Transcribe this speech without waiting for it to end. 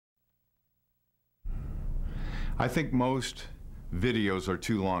I think most videos are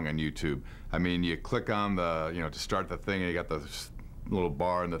too long on YouTube. I mean, you click on the, to start the thing, and you got the little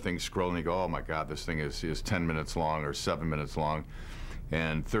bar and the thing scrolling, and you go, oh my God, this thing is 10 minutes long or 7 minutes long.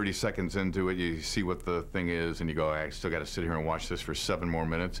 And 30 seconds into it, you see what the thing is, and you go, I still got to sit here and watch this for 7 more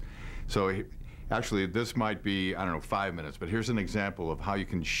minutes. So actually, this might be, I don't know, 5 minutes, but here's an example of how you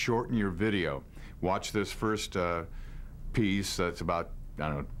can shorten your video. Watch this first piece that's about, I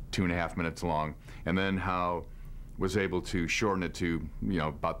don't know, 2.5 minutes long, and then how was able to shorten it to,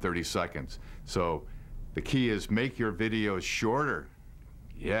 about 30 seconds. So the key is make your videos shorter.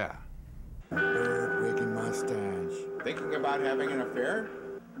 Yeah. Bird wig and mustache. Thinking about having an affair?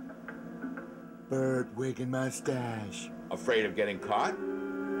 Bird wig and mustache. Afraid of getting caught?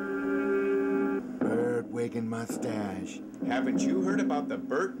 Bird wig and mustache. Haven't you heard about the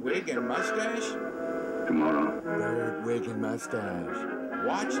Burt Wig and Mustache? Tomorrow. Bird wig and mustache.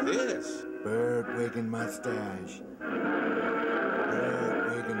 Watch this. Bird wig and mustache.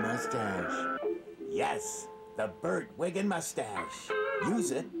 Bird wig and mustache. Yes, the Burt Wig and Mustache. Use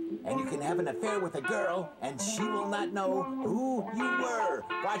it, and you can have an affair with a girl, and she will not know who you were.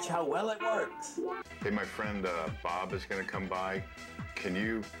 Watch how well it works. Hey, my friend Bob is going to come by. I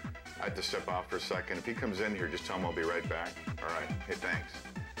have to step off for a second. If he comes in here, just tell him I'll be right back. All right. Hey, thanks.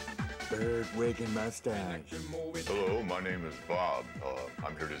 Bird wig and mustache. Hello, my name is Bob.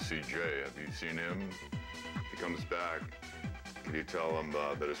 I'm here to see Jay. Have you seen him? If he comes back, can you tell him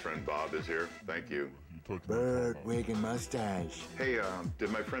that his friend Bob is here? Thank you. Bird wig and mustache. Hey, did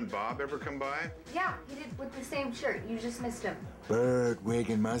my friend Bob ever come by? Yeah, he did with the same shirt. You just missed him. Bird wig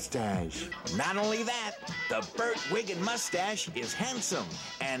and mustache. Not only that, the Burt Wig and Mustache is handsome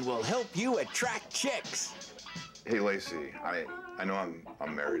and will help you attract chicks. Hey, Lacey, I know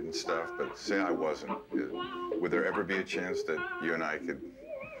I'm married and stuff, but say I wasn't. Would there ever be a chance that you and I could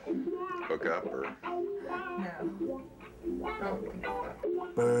hook up, or? No. I don't think so.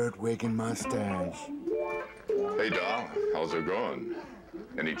 Bird wig and mustache. Hey, Doll, how's it going?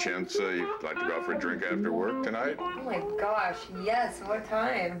 Any chance you'd like to go out for a drink after work tonight? Oh my gosh, yes. What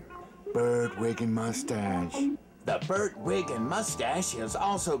time? Bird wig and mustache. The Burt Wig and Mustache is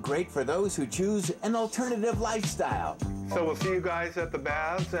also great for those who choose an alternative lifestyle. So we'll see you guys at the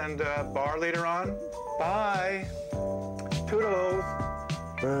baths and bar later on. Bye. Toodles.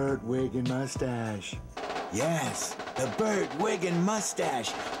 Bird wig and mustache. Yes, the Burt Wig and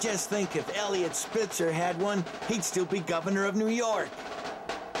Mustache. Just think if Elliot Spitzer had one, he'd still be governor of New York.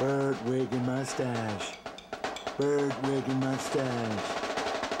 Bird wig and mustache. Bird wig and mustache.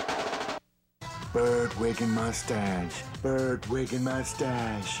 Bird wig and mustache. Bird wig and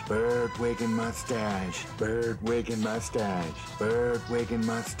mustache. Bird wig and mustache. Bird wig and mustache. Bird wig and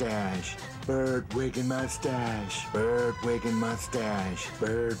mustache. Bird wig and mustache. Bird wig and mustache.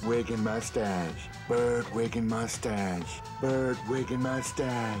 Bird wig and mustache. Bird wig and mustache. Bird wig and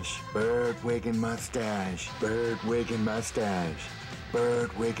mustache. Bird wig and mustache. Bird wig and mustache.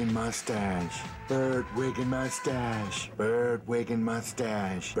 Bird wig and mustache. Bird wig and mustache. Bird wig and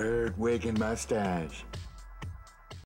mustache. Bird wig and mustache.